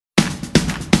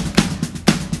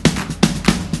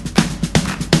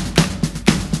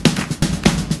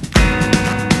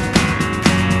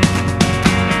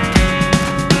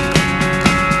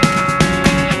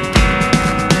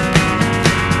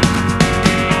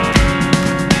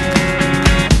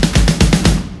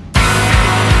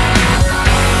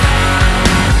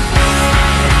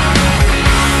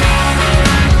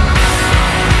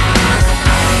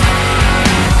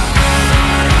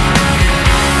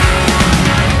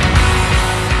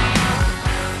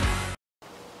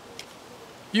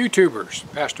YouTubers,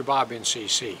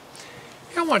 Pastorbobncc.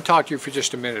 I want to talk to you for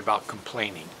just a minute about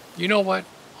complaining. You know what?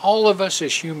 All of us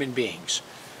as human beings,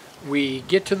 we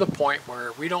get to the point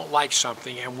where we don't like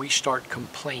something and we start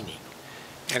complaining.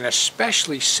 And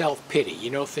especially self-pity. You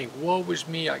know, think, woe is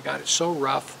me, I got it so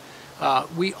rough.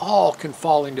 We all can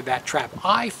fall into that trap.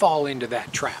 I fall into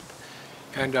that trap.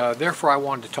 And therefore I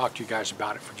wanted to talk to you guys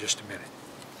about it for just a minute.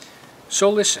 So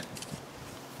listen,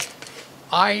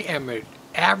 I am an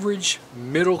average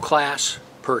middle-class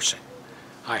person.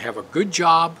 I have a good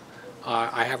job.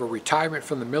 I have a retirement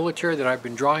from the military that I've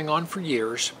been drawing on for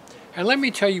years. And let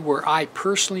me tell you where I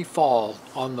personally fall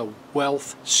on the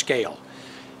wealth scale.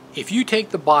 If you take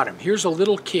the bottom, here's a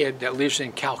little kid that lives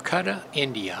in Calcutta,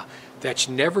 India, that's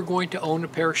never going to own a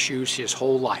pair of shoes his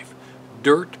whole life.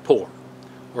 Dirt poor.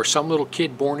 Or some little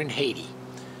kid born in Haiti.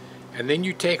 And then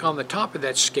you take on the top of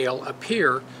that scale up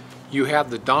here, you have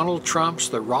the Donald Trumps,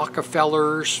 the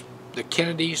Rockefellers, the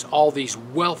Kennedys, all these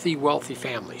wealthy, wealthy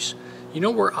families. You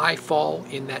know where I fall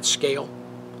in that scale?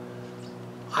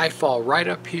 I fall right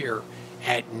up here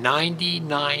at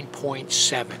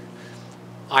 99.7.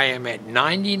 I am at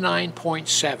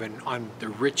 99.7 on the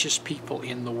richest people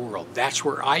in the world. That's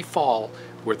where I fall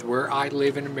with where I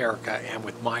live in America and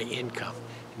with my income.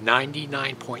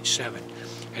 99.7.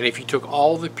 And if you took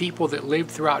all the people that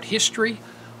lived throughout history,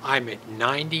 I'm at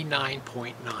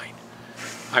 99.9.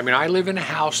 I mean, I live in a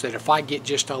house that if I get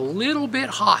just a little bit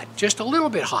hot,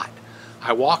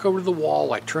 I walk over to the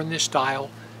wall, I turn this dial,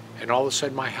 and all of a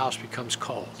sudden my house becomes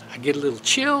cold. I get a little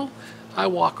chill, I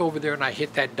walk over there and I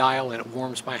hit that dial and it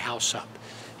warms my house up.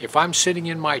 If I'm sitting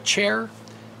in my chair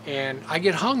and I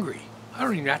get hungry, I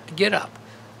don't even have to get up.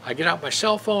 I get out my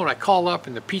cell phone, I call up,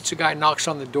 and the pizza guy knocks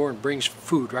on the door and brings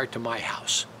food right to my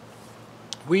house.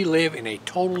 We live in a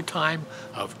total time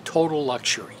of total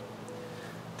luxury.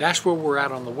 That's where we're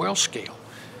at on the wealth scale.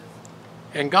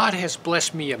 And God has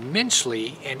blessed me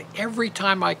immensely, and every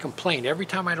time I complain, every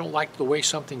time I don't like the way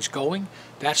something's going,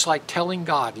 that's like telling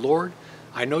God, Lord,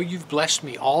 I know you've blessed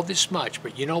me all this much,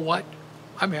 but you know what?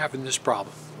 I'm having this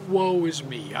problem. Woe is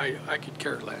me. I could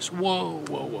care less. Whoa,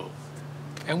 whoa, whoa.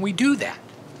 And we do that.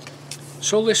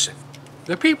 So listen,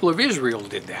 the people of Israel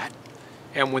did that,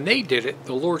 and when they did it,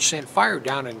 the Lord sent fire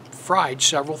down and fried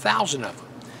several thousand of them.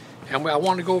 And I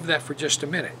want to go over that for just a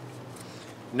minute.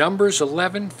 Numbers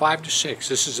 11, 5-6,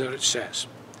 this is what it says.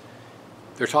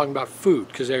 They're talking about food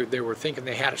because they were thinking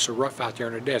they had it so rough out there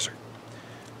in the desert.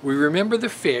 We remember the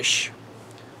fish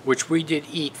which we did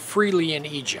eat freely in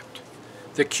Egypt,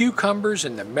 the cucumbers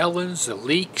and the melons, the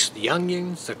leeks, the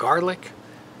onions, the garlic.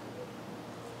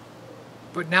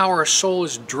 But now our soul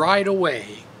is dried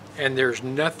away, and there's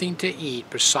nothing to eat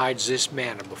besides this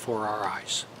manna before our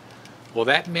eyes. Well,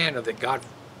 that manna that God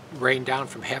rained down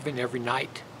from heaven every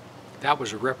night, that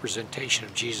was a representation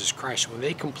of Jesus Christ. When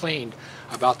they complained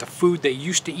about the food they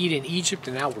used to eat in Egypt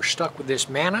and now we're stuck with this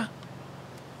manna,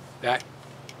 that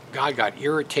God got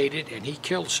irritated and he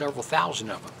killed several thousand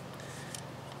of them.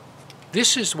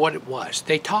 This is what it was.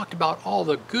 They talked about all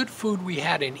the good food we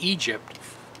had in Egypt,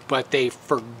 but they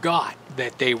forgot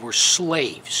that they were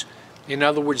slaves. In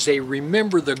other words, they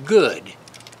remember the good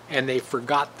and they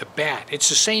forgot the bad. It's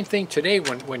the same thing today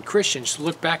when Christians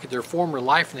look back at their former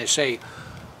life and they say,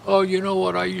 oh, you know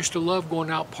what, I used to love going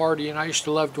out partying, I used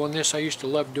to love doing this, I used to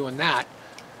love doing that.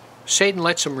 Satan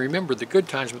lets them remember the good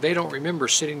times, but they don't remember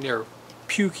sitting there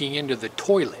puking into the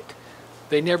toilet.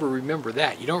 They never remember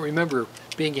that. You don't remember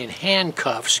being in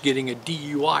handcuffs getting a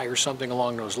DUI or something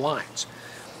along those lines.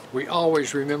 We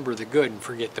always remember the good and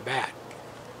forget the bad.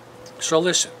 So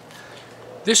listen,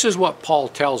 this is what Paul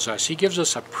tells us. He gives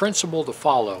us a principle to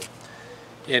follow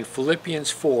in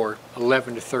Philippians 4,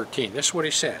 11-13. This is what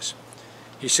he says.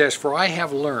 He says, for I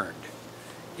have learned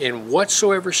in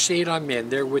whatsoever state I'm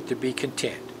in therewith to be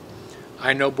content.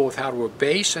 I know both how to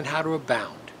abase and how to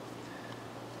abound.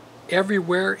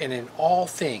 Everywhere and in all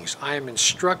things I am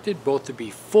instructed both to be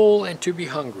full and to be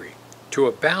hungry, to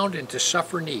abound and to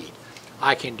suffer need.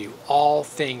 I can do all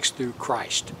things through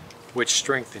Christ, which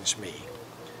strengthens me.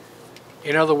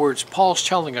 In other words, Paul's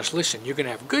telling us, listen, you're going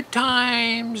to have good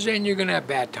times and you're going to have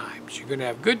bad times. You're going to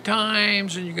have good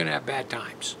times and you're going to have bad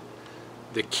times.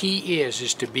 The key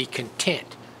is to be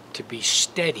content, to be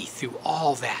steady through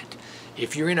all that.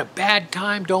 If you're in a bad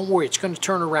time, don't worry, it's going to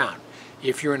turn around.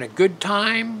 If you're in a good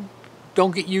time,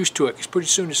 don't get used to it, because pretty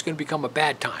soon it's going to become a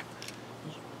bad time.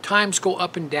 Times go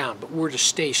up and down, but we're to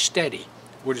stay steady.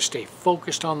 We're to stay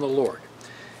focused on the Lord.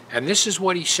 And this is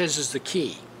what he says is the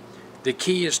key. The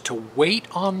key is to wait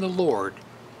on the Lord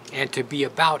and to be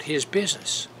about his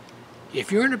business.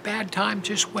 If you're in a bad time,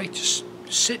 just wait. Just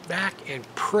sit back and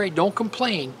pray. Don't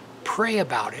complain. Pray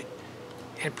about it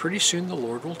and pretty soon the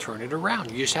Lord will turn it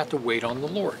around. You just have to wait on the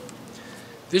Lord.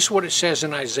 This is what it says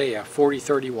in Isaiah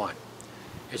 40:31.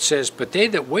 It says, "But they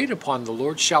that wait upon the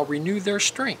Lord shall renew their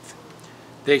strength.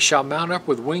 They shall mount up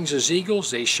with wings as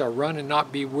eagles. They shall run and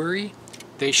not be weary.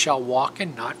 They shall walk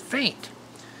and not faint."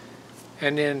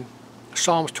 And then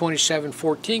Psalms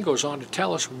 27:14 goes on to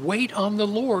tell us, "Wait on the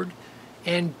Lord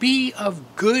and be of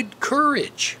good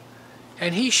courage,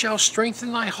 and he shall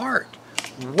strengthen thy heart."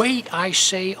 Wait, I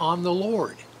say, on the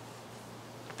Lord.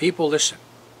 People, listen.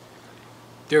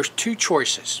 There's two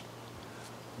choices.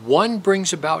 One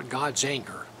brings about God's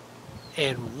anger,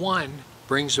 and one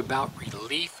brings about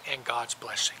relief and God's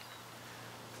blessing.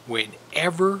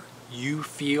 Whenever you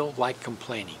feel like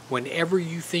complaining, whenever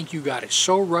you think you got it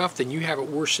so rough and you have it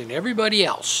worse than everybody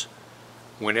else,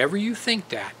 whenever you think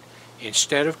that,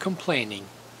 instead of complaining,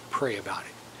 pray about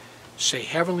it. Say,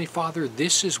 "Heavenly Father,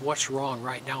 this is what's wrong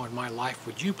right now in my life.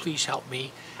 Would you please help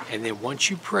me?" And then once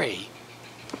you pray,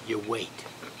 you wait.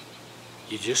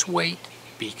 You just wait,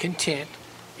 be content,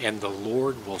 and the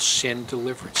Lord will send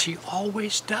deliverance. He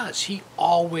always does. He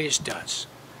always does.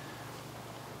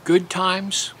 Good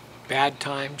times, bad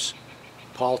times,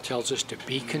 Paul tells us to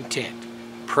be content.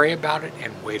 Pray about it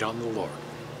and wait on the Lord.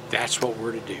 That's what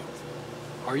we're to do.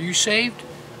 Are you saved?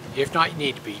 If not, you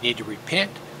need to be. You need to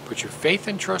repent, put your faith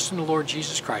and trust in the Lord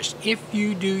Jesus Christ. If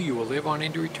you do, you will live on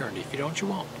into eternity. If you don't, you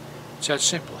won't. It's that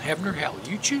simple. Heaven or hell,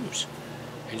 you choose.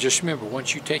 And just remember,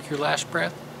 once you take your last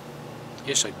breath,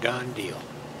 it's a done deal.